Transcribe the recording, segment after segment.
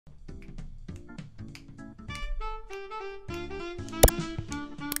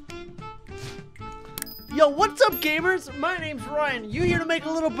Yo, what's up, gamers? My name's Ryan. You here to make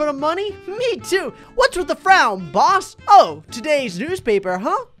a little bit of money? Me too. What's with the frown, boss? Oh, today's newspaper,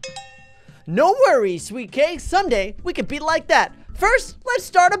 huh? No worries, sweet cake. Someday we can be like that. First, let's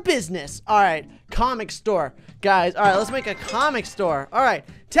start a business. All right, comic store. Guys, all right, let's make a comic store. All right,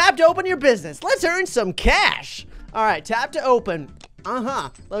 tap to open your business. Let's earn some cash. All right, tap to open.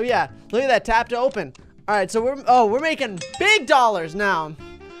 Oh yeah, look at that, tap to open. All right, so we're making big dollars now.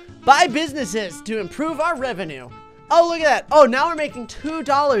 Buy businesses to improve our revenue. Oh, look at that. Oh, now we're making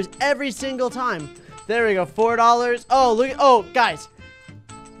 $2 every single time. There we go, $4. Oh, look, oh, guys.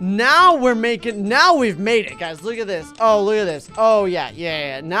 Now we've made it, guys. Look at this. Oh, look at this. Oh,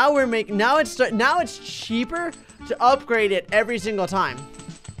 yeah. Now it's cheaper to upgrade it every single time.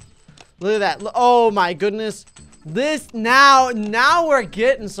 Look at that. Oh my goodness. Now we're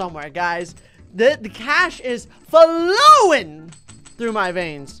getting somewhere, guys. The cash is flowing through my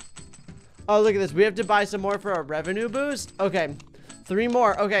veins. Oh, look at this. We have to buy some more for our revenue boost. Okay, 3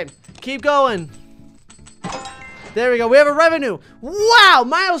 more. Okay, keep going. There we go. We have a revenue. Wow,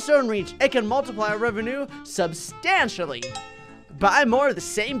 milestone reach. It can multiply our revenue substantially. Buy more of the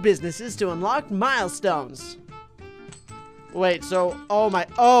same businesses to unlock milestones. Wait, so, oh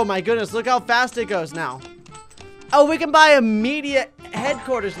my goodness. Look how fast it goes now. Oh, we can buy a media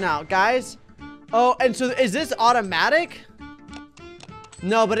headquarters now, guys. Oh, and so is this automatic?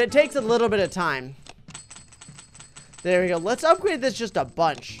 No, but it takes a little bit of time. There we go. Let's upgrade this just a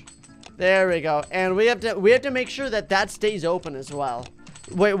bunch. There we go. And we have to make sure that stays open as well.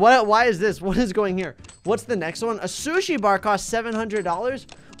 Wait, what? Why is this? What is going here? What's the next one? A sushi bar costs $700.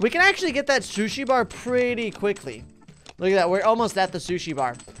 We can actually get that sushi bar pretty quickly. Look at that. We're almost at the sushi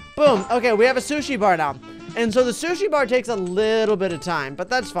bar. Boom. Okay, we have a sushi bar now. And so the sushi bar takes a little bit of time, but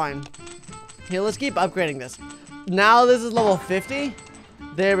that's fine. Here, let's keep upgrading this. Now this is level 50.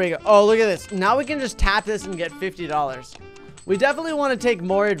 There we go. Oh, look at this. Now we can just tap this and get $50. We definitely want to take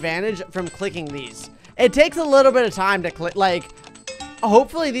more advantage from clicking these. It takes a little bit of time to click, like,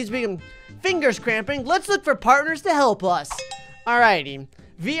 hopefully these become fingers cramping. Let's look for partners to help us. Alrighty.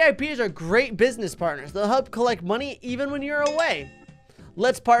 VIPs are great business partners. They'll help collect money even when you're away.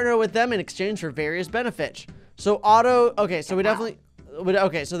 Let's partner with them in exchange for various benefits. So okay, so we definitely,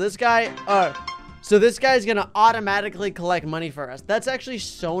 okay, so this guy, so this guy's gonna automatically collect money for us. That's actually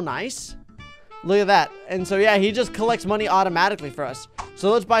so nice. Look at that. And so yeah, he just collects money automatically for us.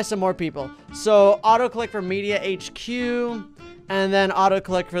 So let's buy some more people. So auto collect for Media HQ, and then auto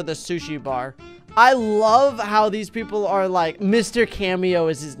collect for the sushi bar. I love how these people are like, Mr. Cameo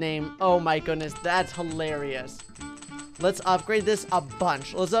is his name. Oh my goodness, that's hilarious. Let's upgrade this a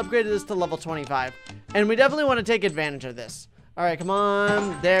bunch. Let's upgrade this to level 25. And we definitely want to take advantage of this. All right, come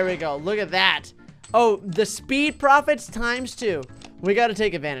on. There we go. Look at that. Oh, the speed profits ×2. We got to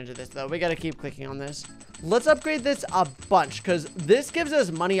take advantage of this, though. We got to keep clicking on this. Let's upgrade this a bunch, because this gives us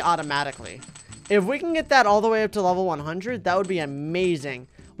money automatically. If we can get that all the way up to level 100, that would be amazing.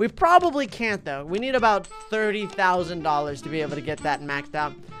 We probably can't, though. We need about $30,000 to be able to get that maxed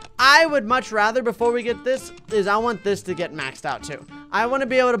out. I would much rather, before we get this, I want this to get maxed out, too. I want to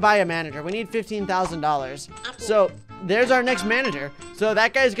be able to buy a manager. We need $15,000. So there's our next manager. So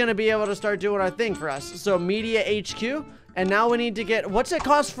that guy's going to be able to start doing our thing for us. So Media HQ. And now we need to get, what's it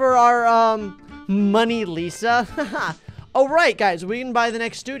cost for our, money, Lisa? Oh, right, guys, we can buy the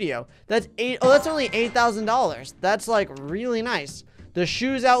next studio. That's only $8,000. That's, like, really nice. The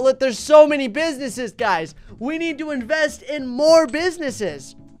shoes outlet, there's so many businesses, guys. We need to invest in more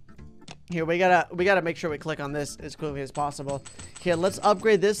businesses. Here, we gotta make sure we click on this as quickly as possible. Here, let's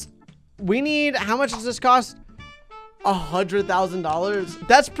upgrade this. We need, how much does this cost? $100,000.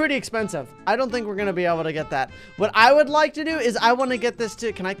 That's pretty expensive. I don't think we're gonna be able to get that. What I would like to do is I want to get this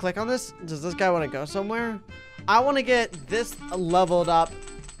to, can I click on this? Does this guy want to go somewhere? I want to get this leveled up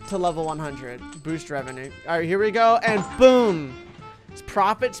to level 100. Boost revenue. All right, here we go, and boom. It's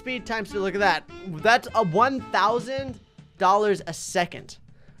profit speed times 2. Look at that. That's a $1,000 a second.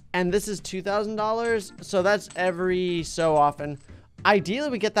 And this is $2,000. So that's every so often.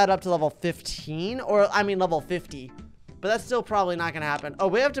 Ideally, we get that up to level 15, or I mean level 50. But that's still probably not going to happen. Oh,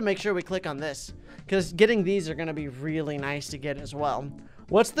 we have to make sure we click on this, because getting these are going to be really nice to get as well.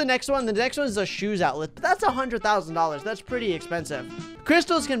 What's the next one? The next one is a shoes outlet. But that's $100,000. That's pretty expensive.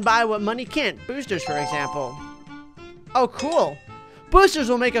 Crystals can buy what money can't. Boosters, for example. Oh, cool. Boosters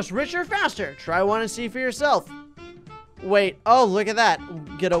will make us richer faster. Try one and see for yourself. Wait. Oh, look at that.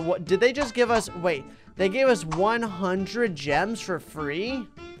 Did they just give us... Wait. They gave us 100 gems for free?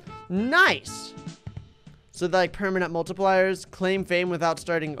 Nice. So they're like permanent multipliers. Claim fame without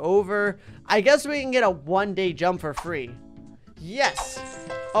starting over. I guess we can get a 1-day jump for free. Yes.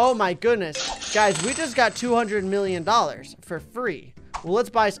 Oh my goodness. Guys, we just got $200 million for free. Well, let's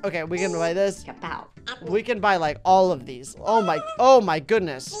buy. Okay, we can buy this. We can buy like all of these. Oh my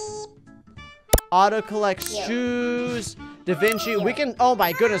goodness. Auto collect shoes. Da Vinci. We can, oh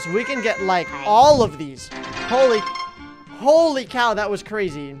my goodness, we can get like all of these. Holy cow, that was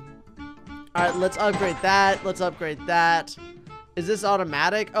crazy. All right, let's upgrade that. Let's upgrade that. Is this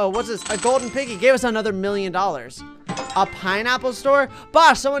automatic? Oh, what's this? A golden piggy gave us another $1 million. A pineapple store?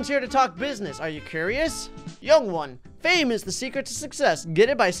 Boss, someone's here to talk business. Are you curious? Young one, fame is the secret to success. Get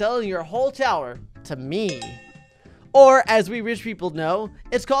it by selling your whole tower to me. Or, as we rich people know,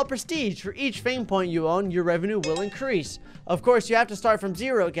 it's called prestige. For each fame point you own, your revenue will increase. Of course, you have to start from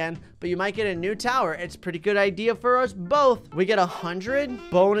 0 again, but you might get a new tower. It's a pretty good idea for us both. We get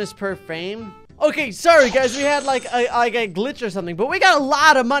 100 bonus per fame. Okay, sorry guys, we had like a glitch or something, but we got a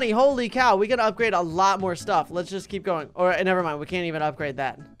lot of money. Holy cow, we can upgrade a lot more stuff. Let's just keep going. Or never mind, we can't even upgrade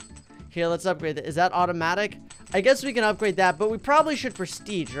that. Here, let's upgrade that. Is that automatic? I guess we can upgrade that, but we probably should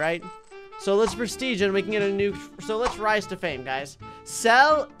prestige, right? So let's prestige and we can get a new, so let's rise to fame, guys.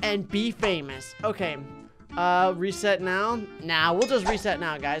 Sell and be famous. Okay, reset now. Nah, we'll just reset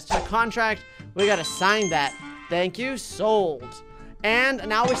now, guys. To the contract, we gotta sign that. Thank you, sold. And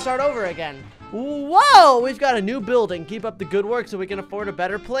now we start over again. Whoa, we've got a new building. Keep up the good work so we can afford a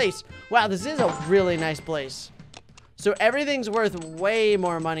better place. Wow, this is a really nice place. So everything's worth way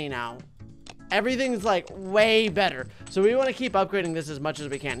more money now. Everything's like way better. So we want to keep upgrading this as much as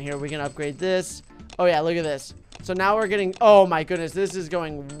we can. Here, we can upgrade this. Oh yeah, look at this. So now we're getting, oh my goodness, this is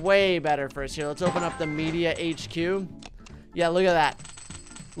going way better for us. Here, let's open up the media HQ. Yeah, look at that.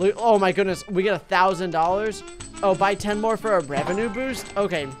 Look, oh my goodness, we get $1,000. Oh, buy 10 more for a revenue boost.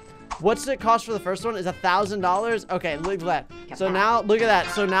 Okay, what's it cost for the first one? Is $1,000. Okay, look at that. So now, look at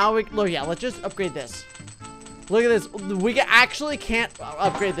that. So now we, look, yeah, let's just upgrade this. Look at this. We actually can't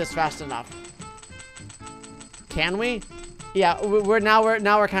upgrade this fast enough. Can we? Yeah, we're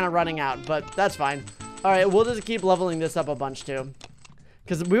kind of running out, but that's fine. All right, we'll just keep leveling this up a bunch too,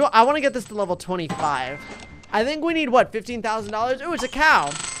 because I want to get this to level 25. I think we need what, $15,000? Oh, it's a cow.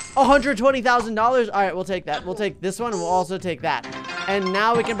 $120,000. All right, we'll take that. We'll take this one, and we'll also take that. And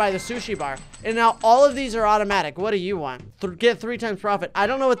now we can buy the sushi bar. And now all of these are automatic. What do you want? Get 3 times profit. I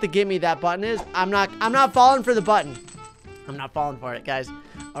don't know what the give me that button is. I'm not falling for the button. I'm not falling for it, guys.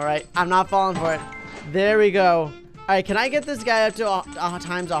 All right, I'm not falling for it. There we go. All right, can I get this guy up to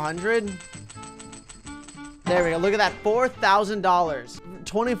times 100? There we go. Look at that, $4,000.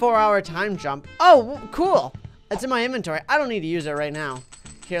 24-hour time jump. Oh, cool. It's in my inventory. I don't need to use it right now.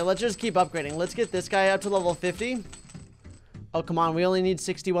 Here, let's just keep upgrading. Let's get this guy up to level 50. Oh, come on. We only need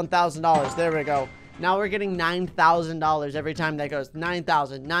 $61,000. There we go. Now we're getting $9,000 every time that goes.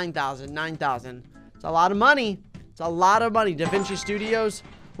 9,000, 9,000, 9,000. It's a lot of money. It's a lot of money. Da Vinci Studios.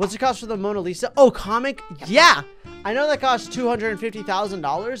 What's the cost for the Mona Lisa? Oh, comic? Yeah. I know that costs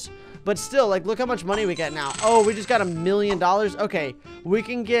 $250,000, but still, like, look how much money we get now. Oh, we just got $1 million. Okay, we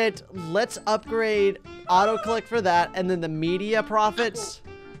can get, let's upgrade auto collect for that, and then the media profits.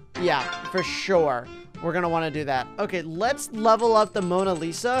 Yeah, for sure. We're gonna want to do that. Okay, let's level up the Mona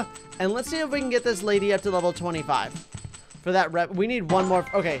Lisa, and let's see if we can get this lady up to level 25. For that we need one more.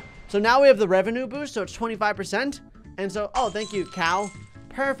 Okay, so now we have the revenue boost, so it's 25%. And so, oh, thank you, cow.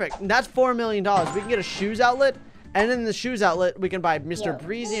 Perfect. And that's $4 million. We can get a shoes outlet, and in the shoes outlet, we can buy Mr.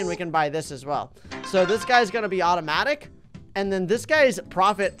 Breezy, and we can buy this as well. So this guy's gonna be automatic, and then this guy's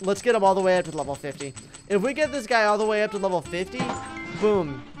profit, let's get him all the way up to level 50. If we get this guy all the way up to level 50,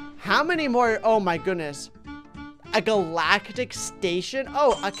 boom. How many more? Oh my goodness. A galactic station?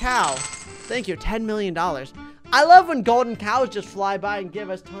 Oh, a cow. Thank you, $10 million. I love when golden cows just fly by and give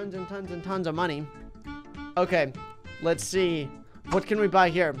us tons and tons and tons of money. Okay, let's see. What can we buy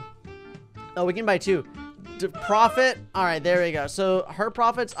here? Oh, we can buy 2. Profit. All right, there we go. So her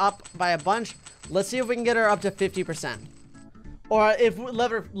profit's up by a bunch. Let's see if we can get her up to 50%. Or if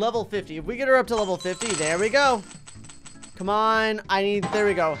level 50. If we get her up to level 50, there we go. Come on. There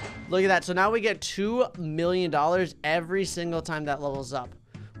we go. Look at that. So now we get $2 million every single time that levels up,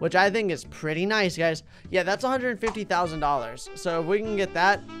 which I think is pretty nice, guys. Yeah, that's $150,000. So if we can get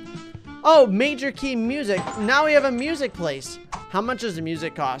that. Oh, major key music. Now we have a music place. How much does the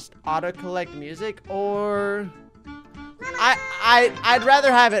music cost? Auto collect music, or I'd rather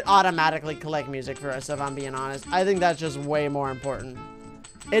have it automatically collect music for us, if I'm being honest. I think that's just way more important.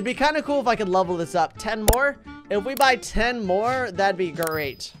 It'd be kind of cool if I could level this up. 10 more? If we buy 10 more, that'd be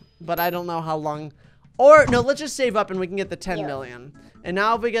great. But I don't know how long. Or no, let's just save up and we can get the 10 million. And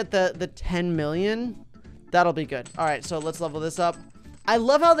now if we get the 10 million, That'll be good. All right, so let's level this up. I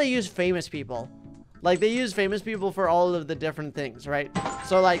love how they use famous people. Like, they use famous people for all of the different things, right?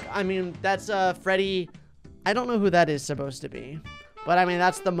 So, like, I mean, that's Freddie. I don't know who that is supposed to be. But, I mean,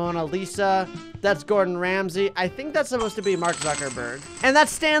 that's the Mona Lisa. That's Gordon Ramsay. I think that's supposed to be Mark Zuckerberg. And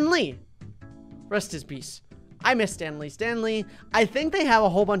that's Stan Lee. Rest his peace. I miss Stan Lee. Stan Lee, I think they have a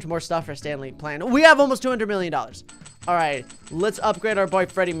whole bunch more stuff for Stan Lee planned. We have almost $200 million. All right, let's upgrade our boy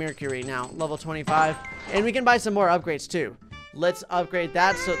Freddie Mercury now. Level 25. And we can buy some more upgrades, too. Let's upgrade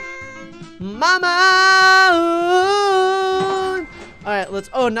that so... Mama! All right, let's...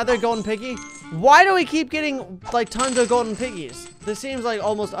 Oh, another golden piggy? Why do we keep getting, like, tons of golden piggies? This seems, like,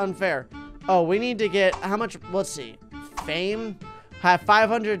 almost unfair. Oh, we need to get... How much... Let's see. Fame? Have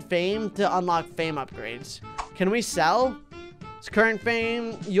 500 fame to unlock fame upgrades. Can we sell? It's current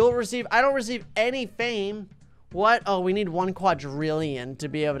fame. You'll receive... I don't receive any fame. What? Oh, we need 1 quadrillion to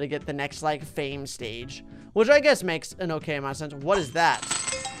be able to get the next, like, fame stage. Which I guess makes an okay amount of sense. What is that?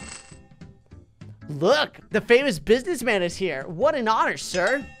 Look! The famous businessman is here. What an honor,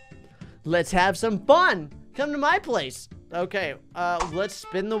 sir. Let's have some fun. Come to my place. Okay, let's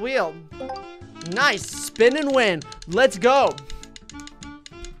spin the wheel. Nice. Spin and win. Let's go.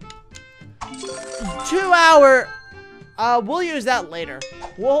 2 hour. We'll use that later.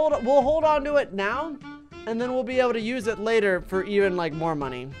 We'll hold on to it now, and then we'll be able to use it later for even, like, more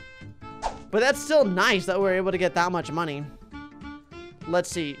money. But that's still nice that we're able to get that much money. Let's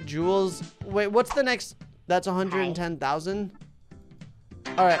see. Jewels. Wait, what's the next? That's 110,000.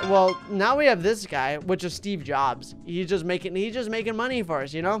 All right. Well, now we have this guy, which is Steve Jobs. He's just making money for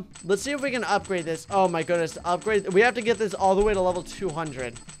us, you know? Let's see if we can upgrade this. Oh my goodness. Upgrade. We have to get this all the way to level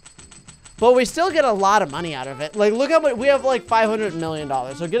 200. But we still get a lot of money out of it. Like, look how much we have, like $500 million.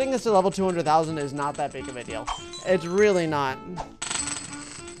 So getting this to level 200,000 is not that big of a deal. It's really not.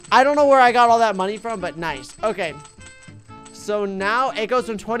 I don't know where I got all that money from, but nice. Okay. So now it goes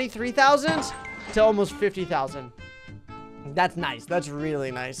from 23,000 to almost 50,000. That's nice. That's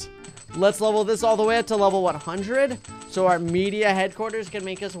really nice. Let's level this all the way up to level 100 so our media headquarters can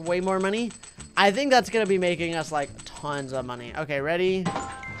make us way more money. I think that's going to be making us, like, tons of money. Okay, ready?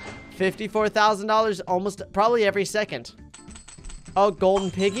 $54,000 almost probably every second. Oh,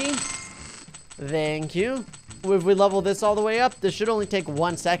 golden piggy. Thank you. If we level this all the way up, this should only take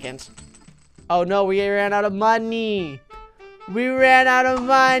 1 second. Oh no, we ran out of money. We ran out of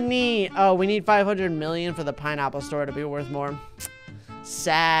money. Oh, we need 500 million for the pineapple store to be worth more.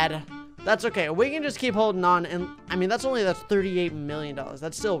 Sad. That's okay. We can just keep holding on. And I mean, that's $38 million.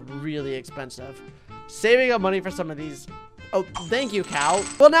 That's still really expensive. Saving up money for some of these. Oh, thank you, cow.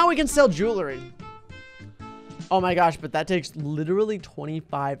 Well, now we can sell jewelry. Oh my gosh, but that takes literally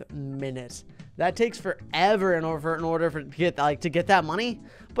 25 minutes. That takes forever in order to get that money.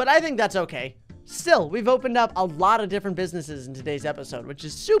 But I think that's okay. Still, we've opened up a lot of different businesses in today's episode, which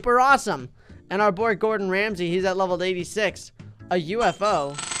is super awesome. And our boy Gordon Ramsay, he's at level 86. A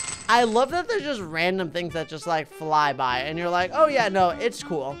UFO. I love that there's just random things that just, like, fly by. And you're like, oh yeah, no, it's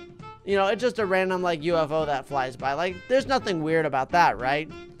cool. You know, it's just a random, like, UFO that flies by. Like, there's nothing weird about that,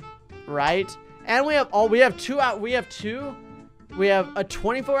 right? Right? And we have a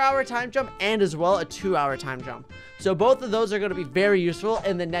 24-hour time jump and as well a 2-hour time jump. So both of those are going to be very useful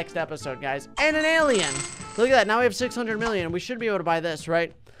in the next episode, guys. And an alien. Look at that. Now we have 600 million. We should be able to buy this,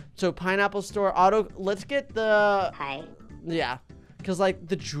 right? So pineapple store auto. Let's get the... Hi. Yeah. Because, like,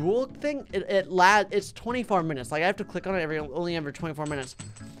 the jewel thing, it's 24 minutes. Like, I have to click on it only every 24 minutes.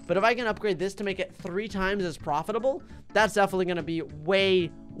 But if I can upgrade this to make it 3 times as profitable, that's definitely going to be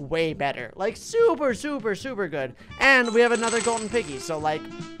way, way better. Like, super, super, super good. And we have another golden piggy. So, like,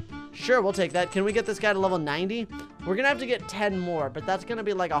 sure, we'll take that. Can we get this guy to level 90? We're going to have to get 10 more, but that's going to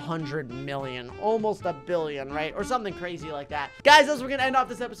be like 100 million. Almost a billion, right? Or something crazy like that. Guys, as we're going to end off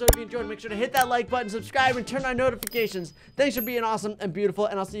this episode, if you enjoyed, make sure to hit that like button, subscribe, and turn on notifications. Thanks for being awesome and beautiful,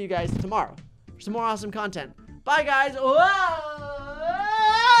 and I'll see you guys tomorrow for some more awesome content. Bye, guys. Whoa!